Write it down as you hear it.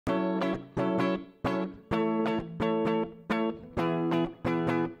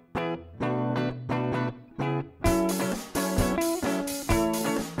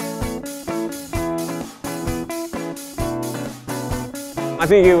I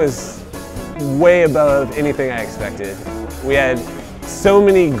think it was way above anything I expected. We had so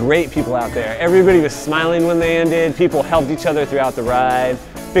many great people out there. Everybody was smiling when they ended. People helped each other throughout the ride,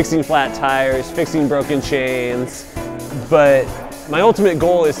 fixing flat tires, fixing broken chains. But my ultimate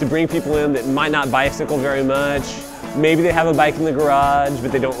goal is to bring people in that might not bicycle very much. Maybe they have a bike in the garage,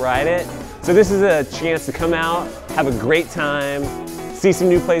 but they don't ride it. So this is a chance to come out, have a great time, see some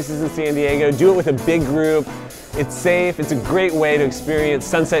new places in San Diego, do it with a big group. It's safe, it's a great way to experience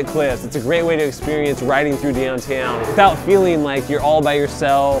Sunset Cliffs, it's a great way to experience riding through downtown without feeling like you're all by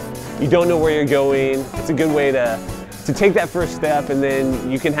yourself, you don't know where you're going. It's a good way to take that first step, and then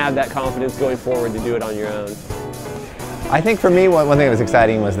you can have that confidence going forward to do it on your own. I think for me, one thing that was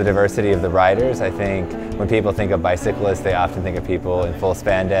exciting was the diversity of the riders. I think when people think of bicyclists, they often think of people in full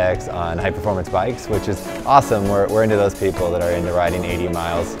spandex on high-performance bikes, which is awesome. We're into those people that are into riding 80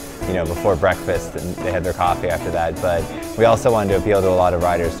 miles, you know, before breakfast, and they had their coffee after that. But we also wanted to appeal to a lot of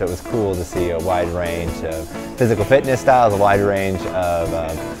riders, so it was cool to see a wide range of physical fitness styles, a wide range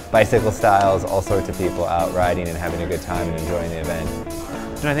of bicycle styles, all sorts of people out riding and having a good time and enjoying the event.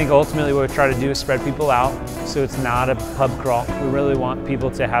 And I think ultimately what we try to do is spread people out, so it's not a pub crawl. We really want people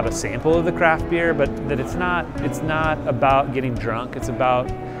to have a sample of the craft beer, but that it's not about getting drunk. It's about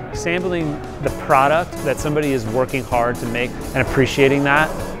sampling the product that somebody is working hard to make and appreciating that.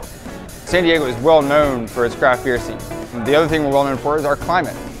 San Diego is well known for its craft beer scene. The other thing we're well known for is our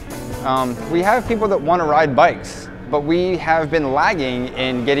climate. We have people that want to ride bikes, but we have been lagging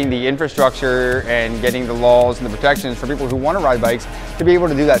in getting the infrastructure and getting the laws and the protections for people who want to ride bikes to be able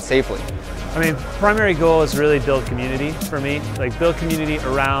to do that safely. I mean, primary goal is really build community for me, like build community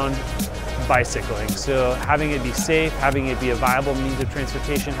around bicycling. So having it be safe, having it be a viable means of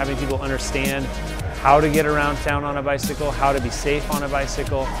transportation, having people understand how to get around town on a bicycle, how to be safe on a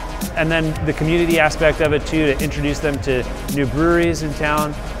bicycle, and then the community aspect of it too, to introduce them to new breweries in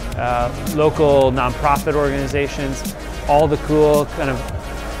town, local nonprofit organizations, all the cool kind of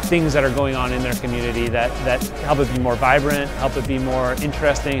things that are going on in their community that help it be more vibrant, help it be more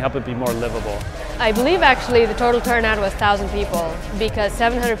interesting, help it be more livable. I believe actually the total turnout was 1,000 people because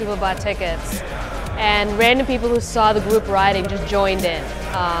 700 people bought tickets, and random people who saw the group riding just joined in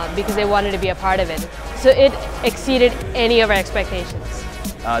because they wanted to be a part of it. So it exceeded any of our expectations.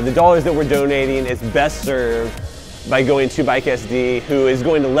 The dollars that we're donating is best served by going to BikeSD, who is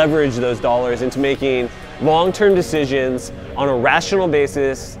going to leverage those dollars into making long-term decisions on a rational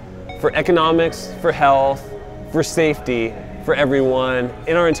basis for economics, for health, for safety, for everyone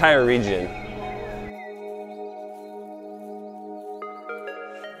in our entire region.